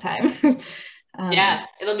a long time. Yeah,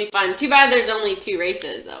 it'll be fun. Too bad there's only 2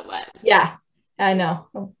 races though, but yeah, I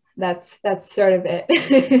know. That's sort of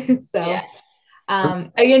it. So yeah.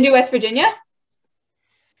 Are you gonna do West Virginia?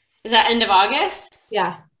 Is that end of August?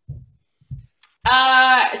 Yeah.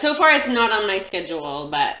 So far it's not on my schedule,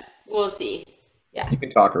 but we'll see. Yeah. You can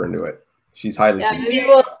talk her into it. She's highly Yeah, seasoned. maybe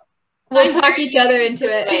we'll talk each other into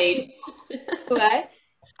it. What?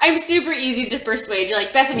 I'm super easy to persuade. You're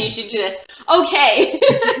like, Bethany, you should do this. Okay.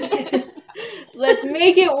 Let's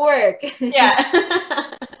make it work.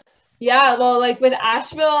 Yeah. Yeah, well, like with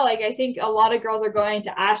Asheville, like I think a lot of girls are going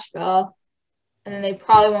to Asheville and then they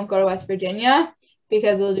probably won't go to West Virginia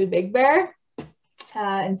because they'll do Big Bear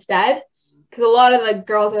instead. Because a lot of the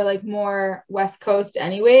girls are like more West Coast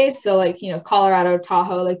anyways. So like, you know, Colorado,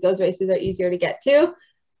 Tahoe, like those races are easier to get to.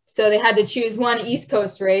 So they had to choose one East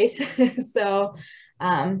Coast race. So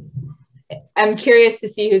I'm curious to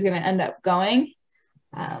see who's going to end up going.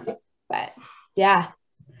 But yeah.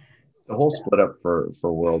 The whole split up for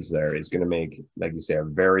Worlds there is going to make, like you say, a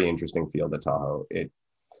very interesting field at Tahoe.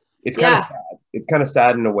 It's kind of sad. It's kind of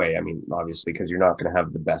sad in a way. I mean, obviously, because you're not going to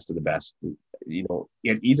have the best of the best, you know,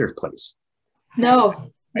 at either place. No.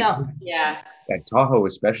 Yeah. At Tahoe,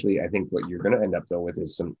 especially, I think what you're going to end up though with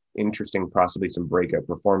is some interesting, possibly some breakout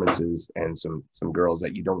performances and some girls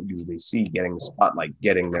that you don't usually see getting the spotlight,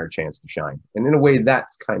 getting their chance to shine. And in a way,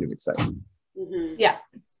 that's kind of exciting. Mm-hmm. Yeah.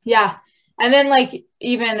 Yeah. And then like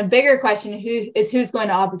even a bigger question, who's going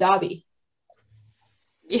to Abu Dhabi?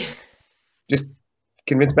 Yeah. Just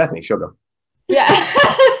convince Bethany, she'll go. Yeah.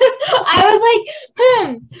 I was like,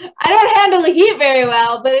 I don't handle the heat very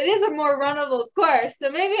well, but it is a more runnable course. So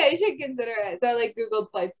maybe I should consider it. So I like Googled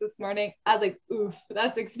flights this morning. I was like, oof,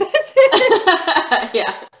 that's expensive.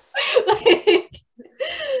 Yeah.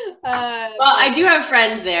 Well, I do have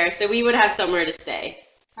friends there, so we would have somewhere to stay.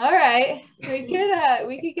 All right. We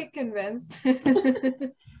could get convinced.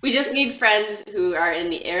 We just need friends who are in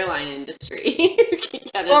the airline industry.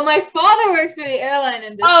 Well, my father works for the airline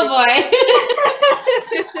industry. Oh boy.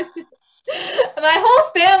 My whole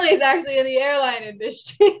family is actually in the airline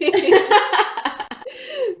industry.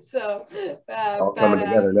 So all coming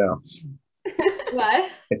together now. What?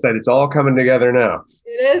 I said it's all coming together now.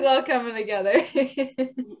 It is all coming together. Do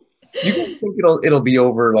you think it'll be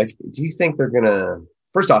over? Like, do you think they're gonna?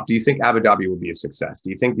 First off, do you think Abu Dhabi will be a success? Do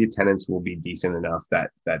you think the attendance will be decent enough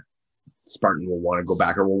that Spartan will want to go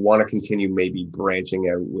back or will want to continue maybe branching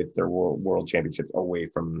out with their world championships away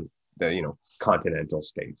from the, you know, continental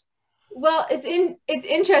states? Well, it's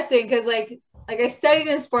interesting because like I studied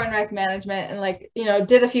in sport and rec management and like, you know,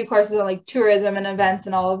 did a few courses on like tourism and events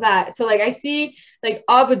and all of that. So like I see like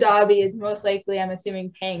Abu Dhabi is most likely, I'm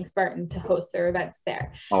assuming, paying Spartan to host their events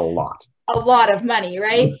there. A lot of money,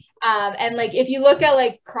 right? And like if you look at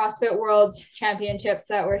like CrossFit World Championships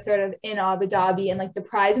that were sort of in Abu Dhabi and like the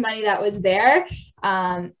prize money that was there,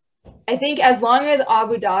 I think as long as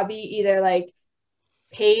Abu Dhabi either like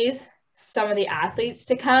pays some of the athletes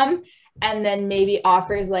to come and then maybe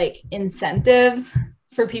offers like incentives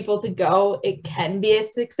for people to go, it can be a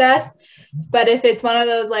success. But if it's one of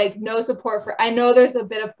those like no support for, I know there's a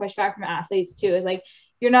bit of pushback from athletes too, is like,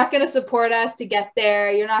 you're not going to support us to get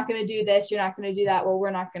there. You're not going to do this. You're not going to do that. Well,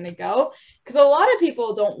 we're not going to go. Because a lot of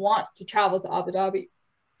people don't want to travel to Abu Dhabi.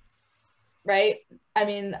 Right? I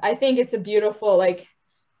mean, I think it's a beautiful, like,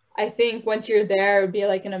 I think once you're there, it would be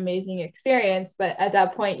like an amazing experience. But at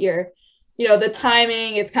that point, you're, you know, the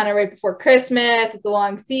timing, it's kind of right before Christmas. It's a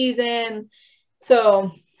long season.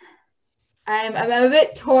 So I'm a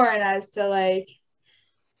bit torn as to like,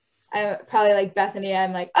 I'm probably like Bethany.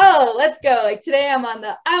 I'm like, oh, let's go. Like today I'm on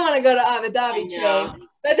the, I want to go to Abu Dhabi train.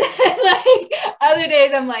 But then like other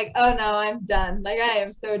days I'm like, oh no, I'm done. Like I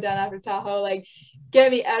am so done after Tahoe. Like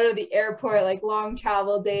get me out of the airport, like long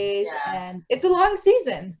travel days. And it's a long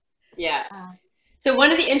season. Yeah. So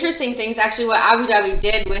one of the interesting things, actually, what Abu Dhabi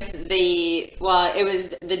did with it was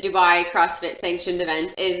the Dubai CrossFit sanctioned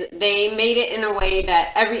event, is they made it in a way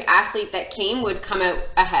that every athlete that came would come out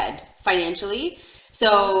ahead financially.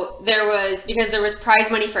 So because there was prize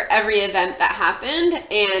money for every event that happened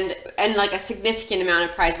and like a significant amount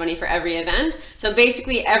of prize money for every event. So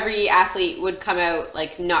basically every athlete would come out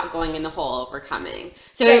like not going in the hole over coming.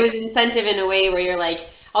 So it was incentive in a way where you're like,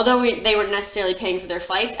 although they weren't necessarily paying for their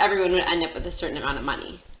flights, everyone would end up with a certain amount of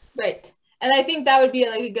money. Right. And I think that would be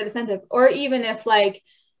like a good incentive. Or even if like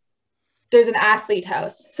there's an athlete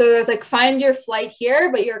house. So there's like, find your flight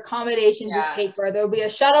here, but your accommodations is paid for. There'll be a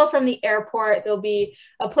shuttle from the airport. There'll be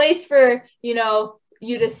a place for, you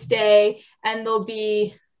to stay, and there'll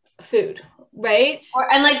be food, right?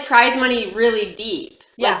 And like prize money really deep.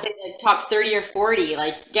 Yeah. Let's say like top 30 or 40,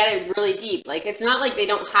 like get it really deep. Like it's not like they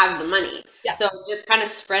don't have the money. Yeah. So just kind of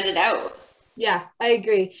spread it out. Yeah, I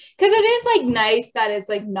agree. Because it is like nice that it's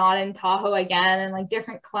like not in Tahoe again and like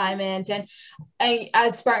different climate. And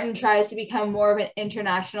as Spartan tries to become more of an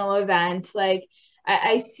international event, like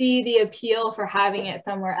I see the appeal for having it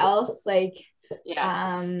somewhere else. Like,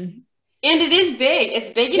 and it is big. It's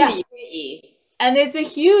big in the UAE. And it's a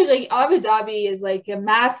huge, like Abu Dhabi is like a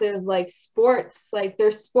massive, like sports, like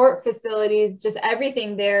their sport facilities, just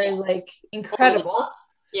everything there is like incredible.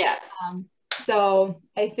 Yeah. So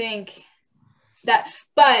I think that,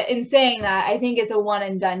 but in saying that, I think it's a one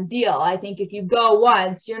and done deal. I think if you go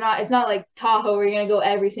once, it's not like Tahoe where you're going to go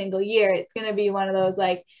every single year. It's going to be one of those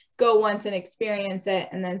like go once and experience it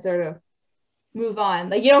and then sort of move on.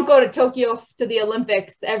 Like you don't go to Tokyo to the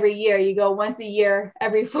Olympics every year. You go once a year,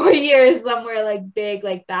 every 4 years, somewhere like big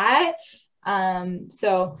like that.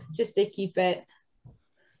 So just to keep it.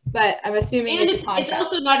 But I'm assuming it's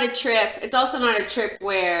also not a trip. It's also not a trip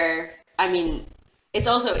where, I mean, it's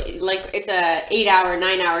also like it's a 8-hour,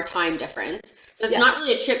 9-hour time difference. So it's not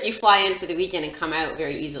really a trip you fly in for the weekend and come out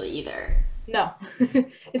very easily either. No,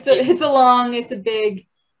 it's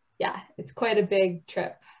quite a big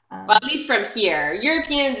trip. Well, at least from here.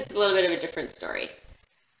 Europeans, it's a little bit of a different story.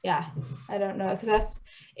 Yeah, I don't know, because that's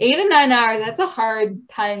 8 and 9 hours. That's a hard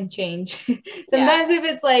time change. Sometimes if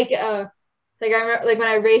it's like like I remember like when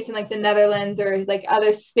I raced in like the Netherlands or like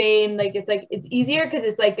other Spain, like it's easier because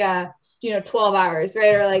it's like 12 hours,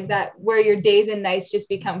 right? Or like that where your days and nights just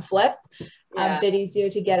become flipped. A bit easier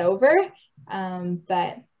to get over.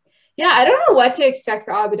 But yeah, I don't know what to expect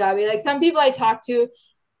for Abu Dhabi. Like some people I talk to,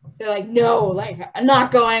 they're like, no, like I'm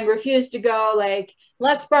not going, refuse to go, like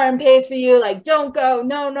unless Spartan pays for you, like don't go,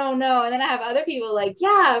 no. And then I have other people like,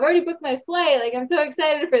 yeah, I've already booked my flight, like I'm so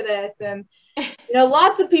excited for this. And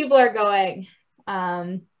lots of people are going.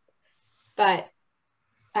 But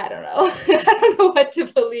I don't know. I don't know what to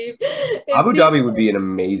believe. Abu Dhabi would be an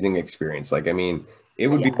amazing experience. Like, I mean, it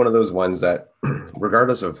would be one of those ones that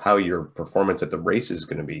regardless of how your performance at the race is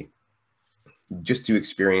going to be, just to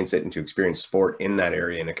experience it and to experience sport in that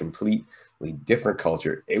area in a completely different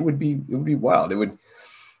culture, it would be wild. It would,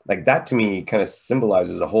 like, that to me kind of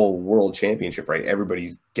symbolizes a whole world championship, right?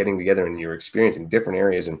 Everybody's getting together and you're experiencing different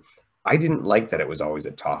areas. And I didn't like that it was always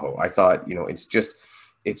at Tahoe. I thought,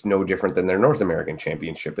 it's no different than their North American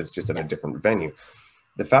championship. It's just at a different venue.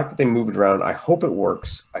 The fact that they moved it around, I hope it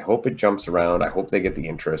works. I hope it jumps around. I hope they get the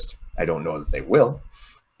interest. I don't know that they will,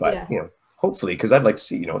 but hopefully, because I'd like to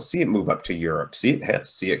see it move up to Europe, see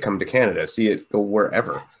it come to Canada, see it go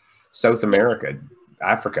wherever, South America,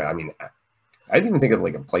 Africa. I mean, I'd even think of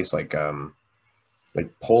like a place like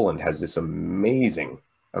Poland has this amazing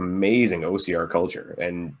OCR culture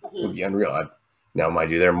and it would be unreal. Now,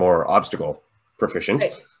 mind you, they're more obstacle proficient,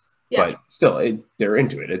 right. But still, they're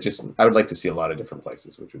into it. I would like to see a lot of different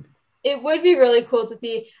places, it would be really cool to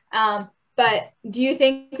see. But do you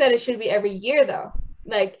think that it should be every year though?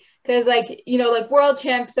 Like, because like world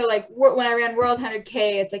champ, so like when I ran World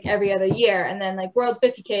 100K, it's like every other year, and then like World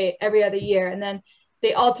 50K every other year, and then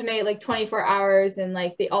they alternate like 24 hours, and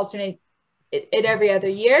like they alternate it every other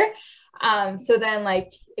year. So then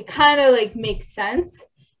like it kind of like makes sense,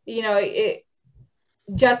 it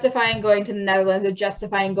justifying going to the Netherlands or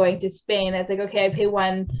justifying going to Spain. It's like, okay,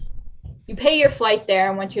 you pay your flight there,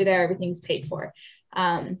 and once you're there, everything's paid for.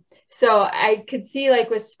 So I could see like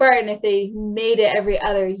with Spartan, if they made it every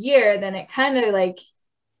other year, then it kind of like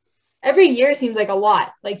every year seems like a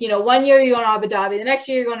lot. Like, 1 year you're going to Abu Dhabi, the next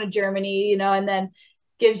year you're going to Germany, and then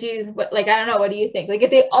gives you I don't know, what do you think? Like if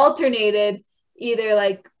they alternated either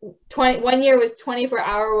like 1 year was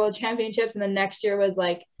 24-hour world championships and the next year was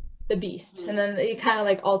like the beast. And then you kind of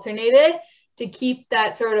like alternate it to keep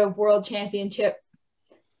that sort of world championship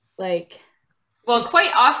like. Well,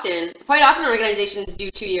 quite often organizations do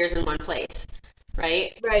 2 years in one place,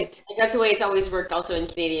 right? Right. Like that's the way it's always worked also in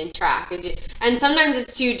Canadian track. And sometimes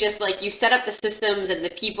it's too just like you set up the systems and the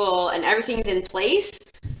people and everything's in place.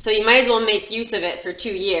 So you might as well make use of it for 2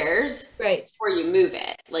 years, right, before you move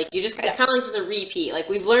it. Like you just, it's kind of like just a repeat. Like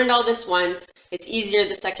we've learned all this once. It's easier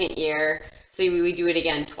the second year, so we do it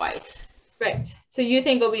again twice. Right. So you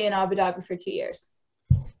think we'll be in Abu Dhabi for 2 years?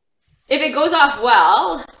 If it goes off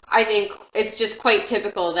well, I think it's just quite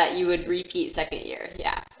typical that you would repeat second year.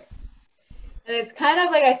 Yeah. And it's kind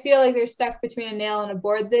of like I feel like they're stuck between a nail and a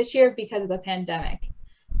board this year because of the pandemic.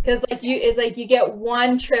 Because you get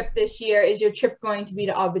one trip this year. Is your trip going to be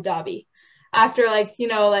to Abu Dhabi? After like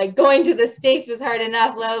going to the States was hard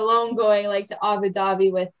enough, let alone going like to Abu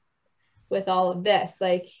Dhabi with all of this.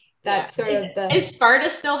 Like that's is Sparta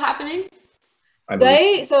still happening?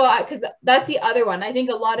 Because that's the other one. I think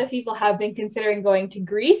a lot of people have been considering going to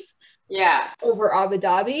Greece. Yeah. Over Abu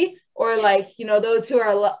Dhabi, or those who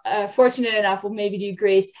are fortunate enough will maybe do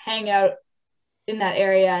Greece, hang out in that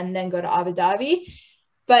area, and then go to Abu Dhabi.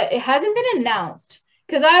 But it hasn't been announced,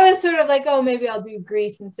 because I was sort of like, oh, maybe I'll do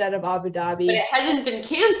Greece instead of Abu Dhabi. But it hasn't been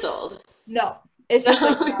canceled. No, it's just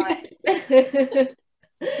like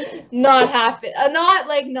not happen.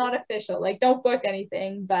 Not official. Like don't book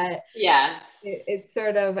anything. But yeah, it's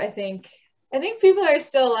sort of I think people are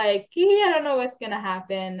still like, I don't know what's gonna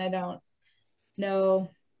happen. I don't know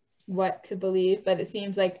what to believe. But it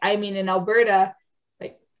seems like in Alberta,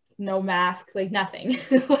 no mask, like nothing.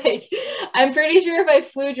 Like I'm pretty sure if I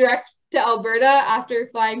flew direct to Alberta after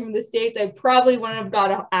flying from the States, I probably wouldn't have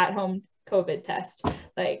got an at-home COVID test.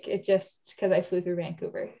 Like it's just because I flew through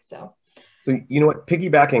Vancouver. So you know what,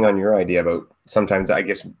 piggybacking on your idea about sometimes, I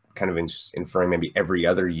guess, kind of inferring maybe every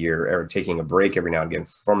other year or taking a break every now and again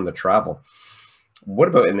from the travel. What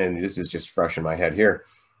about, and then this is just fresh in my head here,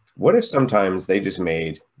 what if sometimes they just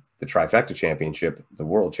made the Trifecta Championship the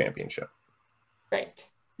World Championship? Right.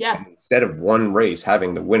 Yeah. And instead of one race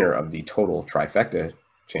having the winner of the total Trifecta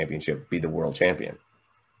Championship be the world champion.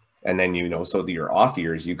 And then, so your off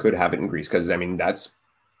years, you could have it in Greece. Because,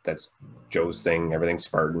 that's Joe's thing. Everything's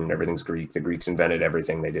Spartan. Everything's Greek. The Greeks invented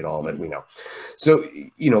everything. They did all of it. We know. So,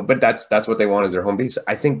 but that's what they want as their home base.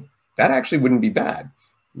 I think that actually wouldn't be bad.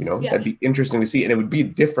 That'd be interesting to see. And it would be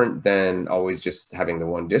different than always just having the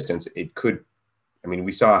one distance. It could,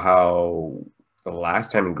 we saw how the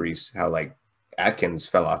last time in Greece, how Atkins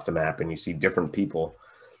fell off the map and you see different people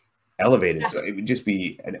elevated. Yeah. So it would just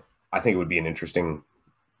be, I think it would be an interesting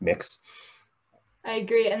mix. I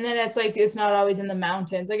agree. And then it's not always in the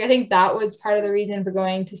mountains. I think that was part of the reason for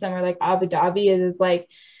going to somewhere like Abu Dhabi is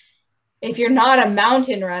if you're not a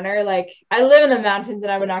mountain runner, I live in the mountains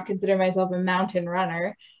and I would not consider myself a mountain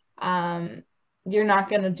runner. You're not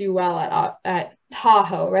going to do well at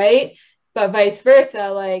Tahoe. Right. But vice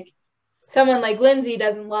versa, someone like Lindsay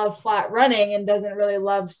doesn't love flat running and doesn't really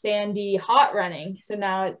love sandy, hot running. So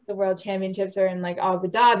now the World Championships are in Abu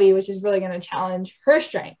Dhabi, which is really going to challenge her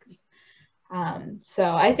strengths. So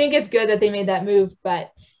I think it's good that they made that move.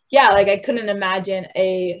 But yeah, I couldn't imagine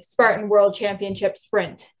a Spartan World Championship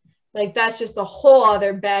sprint. That's just a whole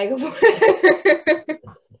other bag of words.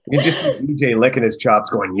 You just DJ licking his chops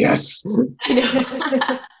going, yes. I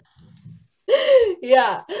know.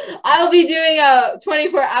 Yeah, I'll be doing a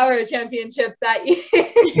 24-hour championships that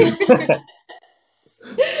year.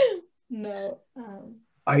 No.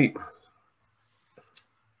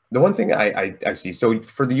 The one thing I see, so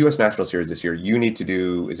for the U.S. National Series this year, you need to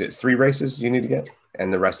do, is it 3 races you need to get?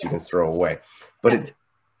 And the rest you can throw away. But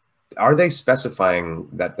are they specifying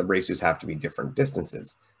that the races have to be different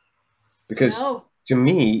distances? Because to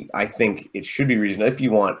me, I think it should be reasonable. If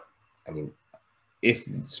you want, if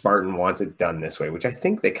Spartan wants it done this way, which I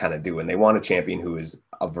think they kind of do, and they want a champion who is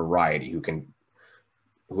a variety, who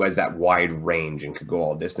has that wide range and could go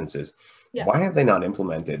all distances. Yeah. Why have they not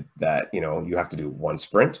implemented that, you have to do 1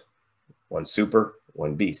 sprint, 1 super,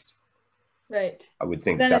 1 beast? Right. I would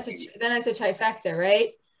think then it's a trifecta,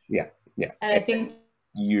 right? Yeah. Yeah. And I think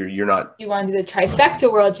you're not, you want to do the trifecta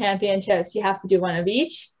World Championships, you have to do 1 of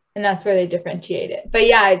each, and that's where they differentiate it. But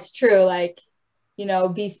yeah, it's true.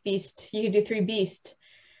 Beast, you could do 3 beast.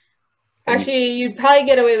 Actually, you'd probably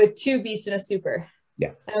get away with 2 beasts and a super.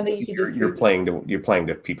 Yeah. I don't think you're playing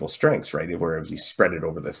to people's strengths, right? Whereas you spread it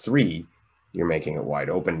over the 3, you're making it wide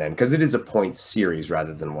open then, because it is a point series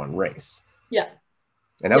rather than 1 race. Yeah.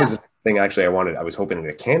 And that was the thing actually I was hoping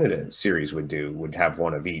the Canada series would have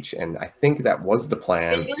 1 of each. And I think that was the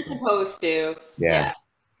plan. They were supposed to. Yeah.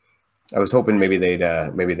 I was hoping maybe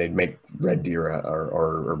they'd make Red Deer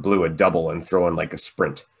or Blue a double and throw in like a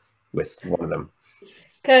sprint with one of them.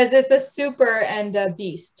 Because it's a super and a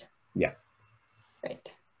beast. Yeah.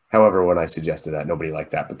 Right. However, when I suggested that, nobody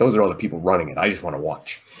liked that. But those are all the people running it. I just want to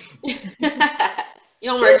watch. You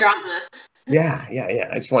want more drama. Yeah.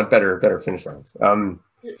 I just want better finish lines. All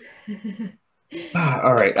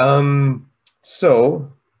right.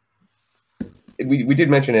 So we did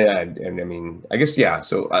mention it, and I mean, I guess yeah.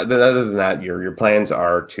 So other than that, your plans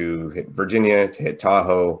are to hit Virginia, to hit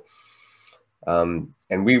Tahoe,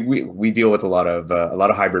 and we deal with a lot of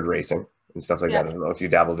hybrid racing and stuff like that. I don't know if you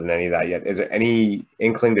dabbled in any of that yet. Is there any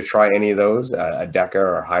inkling to try any of those, a Deca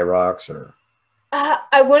or Hyrox or?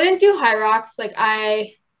 I wouldn't do Hyrox. Like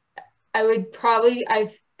I would probably,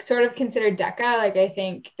 I've sort of considered Deca. Like I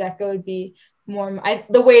think Deca would be more,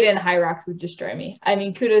 the weight in Hyrox would destroy me. I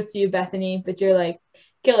mean, kudos to you, Bethany, but you're like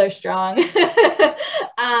killer strong.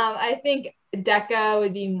 I think Deca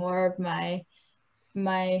would be more of my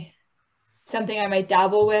something I might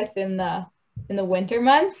dabble with in the winter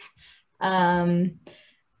months. But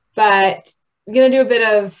I'm gonna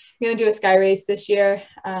do a sky race this year,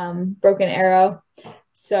 Broken Arrow.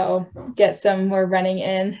 So get some more running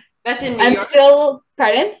in. That's in New York.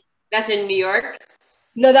 Pardon? That's in New York.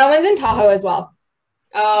 No, that one's in Tahoe as well.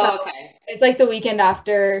 Oh, so okay. It's like the weekend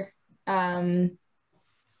after.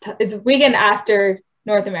 It's weekend after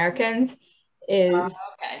North Americans is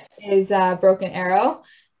Broken Arrow.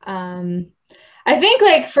 I think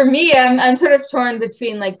like for me, I'm sort of torn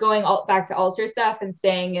between like going back to ultra stuff and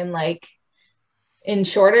staying in like in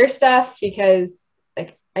shorter stuff, because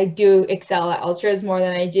like I do excel at ultras more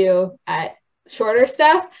than I do at shorter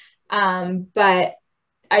stuff. But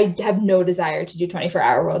I have no desire to do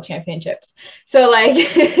 24-hour world championships. So like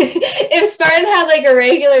if Spartan had like a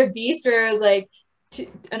regular beast where it was like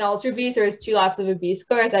an ultra beast or it's 2 laps of a beast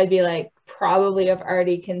course, I'd be like probably have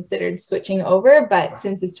already considered switching over. But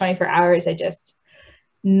since it's 24 hours, I just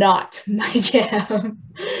not my jam.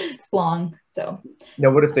 It's long. So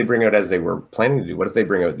now what if they bring out, as they were planning to do, what if they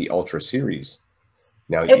bring out the ultra series?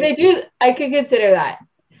 Now if they do, I could consider that.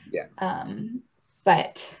 Yeah.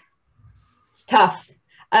 But it's tough.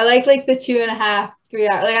 I like the 2.5, 3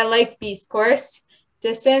 hours. Like I like beast course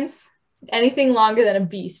distance. Anything longer than a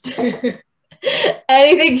beast.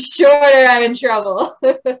 Anything shorter, I'm in trouble.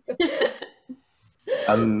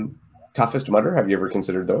 Toughest Mudder, have you ever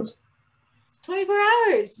considered those? 24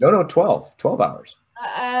 hours. No, 12 hours.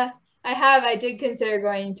 I did consider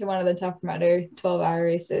going to one of the Tough Mudder 12-hour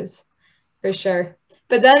races for sure.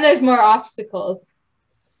 But then there's more obstacles.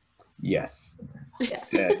 Yes.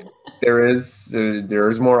 Yeah. There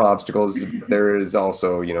is more obstacles. There is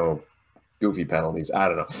also, goofy penalties. I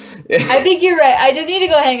don't know. I think you're right. I just need to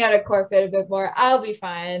go hang out at Corpit a bit more. I'll be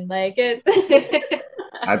fine. Like it's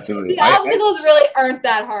absolutely. The obstacles really aren't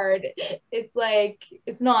that hard. It's like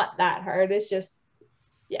it's not that hard. It's just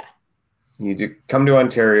yeah. You need to come to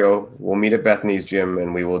Ontario. We'll meet at Bethany's gym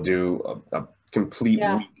and we will do a complete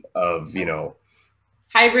week of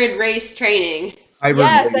hybrid race training.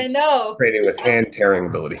 Yes, I know. Training with hand tearing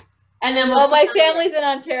ability. And then my family's in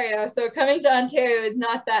Ontario, so coming to Ontario is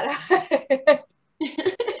not that hard.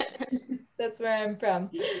 That's where I'm from.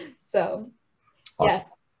 So, awesome.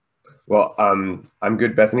 Yes. Well, I'm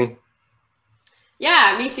good, Bethany.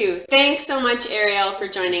 Yeah, me too. Thanks so much, Ariel, for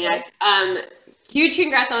joining us. Huge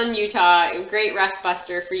congrats on Utah. Great rest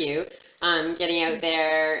buster for you. Getting out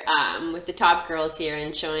there with the top girls here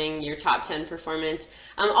and showing your top 10 performance.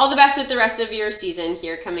 All the best with the rest of your season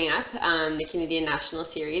here coming up, the Canadian National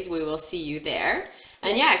Series. We will see you there.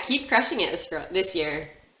 And yeah, keep crushing it this year.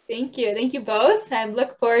 Thank you. Thank you both. I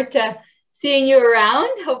look forward to seeing you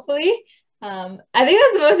around, hopefully. I think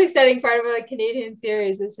that's the most exciting part of the Canadian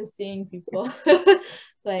Series is just seeing people.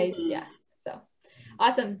 Yeah. So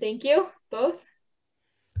awesome. Thank you both.